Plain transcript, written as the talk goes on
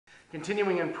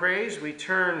Continuing in praise, we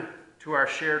turn to our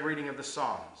shared reading of the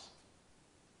Psalms.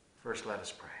 First, let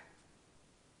us pray.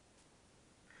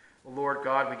 O Lord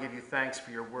God, we give you thanks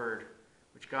for your word,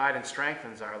 which guides and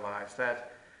strengthens our lives,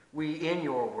 that we in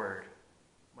your word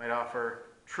might offer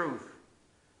truth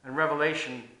and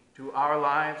revelation to our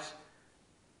lives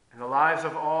and the lives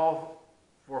of all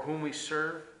for whom we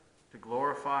serve, to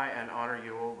glorify and honor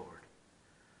you, O Lord.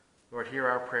 Lord, hear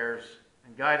our prayers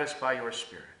and guide us by your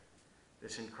Spirit.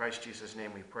 This in Christ Jesus'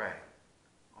 name we pray.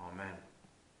 Amen.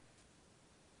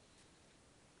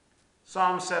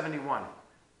 Psalm 71.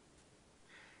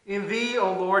 In thee,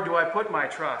 O Lord, do I put my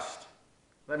trust.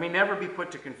 Let me never be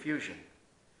put to confusion.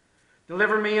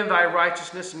 Deliver me in thy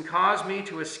righteousness and cause me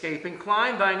to escape.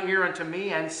 Incline thine ear unto me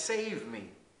and save me.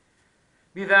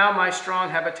 Be thou my strong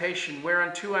habitation,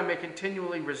 whereunto I may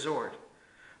continually resort.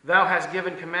 Thou hast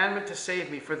given commandment to save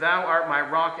me, for thou art my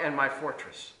rock and my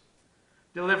fortress.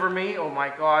 Deliver me, O my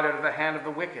God, out of the hand of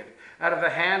the wicked, out of the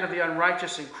hand of the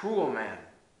unrighteous and cruel man.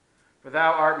 For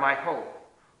thou art my hope.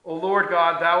 O Lord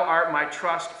God, thou art my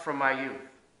trust from my youth.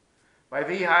 By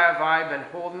thee have I been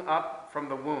holden up from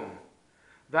the womb.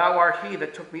 Thou art he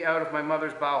that took me out of my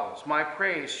mother's bowels. My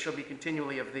praise shall be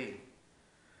continually of thee.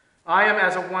 I am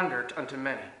as a wonder unto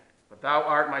many, but thou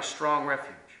art my strong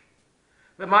refuge.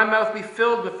 Let my mouth be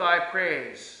filled with thy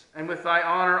praise, and with thy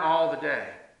honor all the day.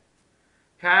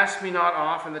 Cast me not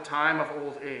off in the time of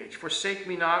old age. Forsake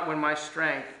me not when my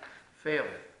strength faileth.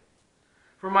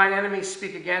 For mine enemies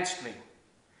speak against me,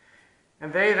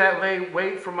 and they that lay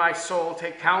wait for my soul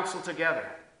take counsel together,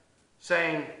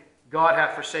 saying, God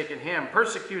hath forsaken him.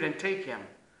 Persecute and take him,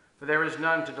 for there is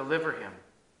none to deliver him.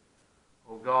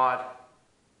 O God,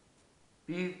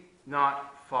 be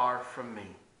not far from me.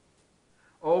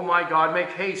 O my God, make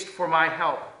haste for my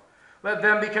help. Let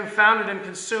them be confounded and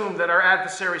consumed that are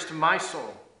adversaries to my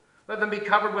soul. Let them be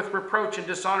covered with reproach and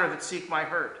dishonor that seek my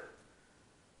hurt.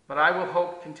 But I will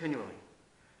hope continually,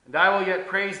 and I will yet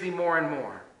praise thee more and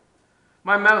more.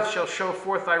 My mouth shall show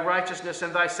forth thy righteousness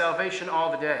and thy salvation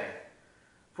all the day.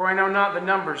 For I know not the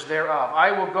numbers thereof.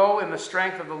 I will go in the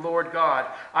strength of the Lord God.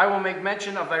 I will make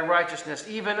mention of thy righteousness,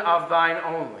 even of thine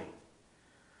only.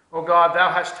 O God,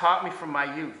 thou hast taught me from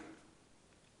my youth,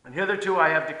 and hitherto I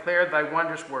have declared thy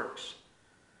wondrous works.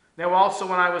 Now also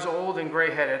when I was old and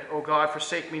gray-headed, O God,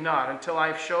 forsake me not, until I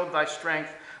have showed thy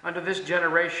strength unto this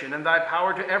generation, and thy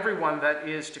power to every one that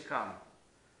is to come.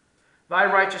 Thy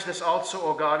righteousness also,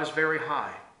 O God, is very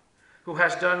high, who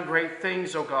hast done great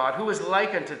things, O God, who is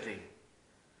like unto thee?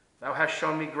 Thou hast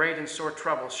shown me great and sore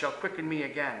troubles, shall quicken me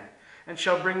again, and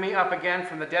shall bring me up again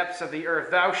from the depths of the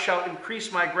earth. Thou shalt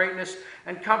increase my greatness,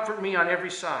 and comfort me on every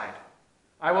side.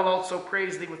 I will also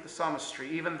praise thee with the psalmistry,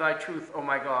 even thy truth, O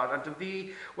my God. Unto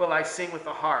thee will I sing with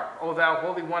the harp, O thou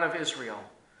Holy One of Israel.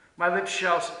 My lips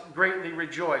shall greatly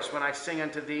rejoice when I sing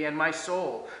unto thee, and my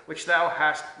soul, which thou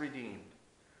hast redeemed.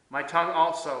 My tongue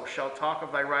also shall talk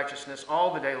of thy righteousness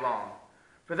all the day long.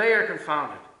 For they are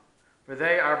confounded, for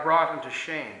they are brought unto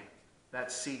shame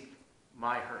that seek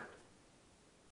my hurt.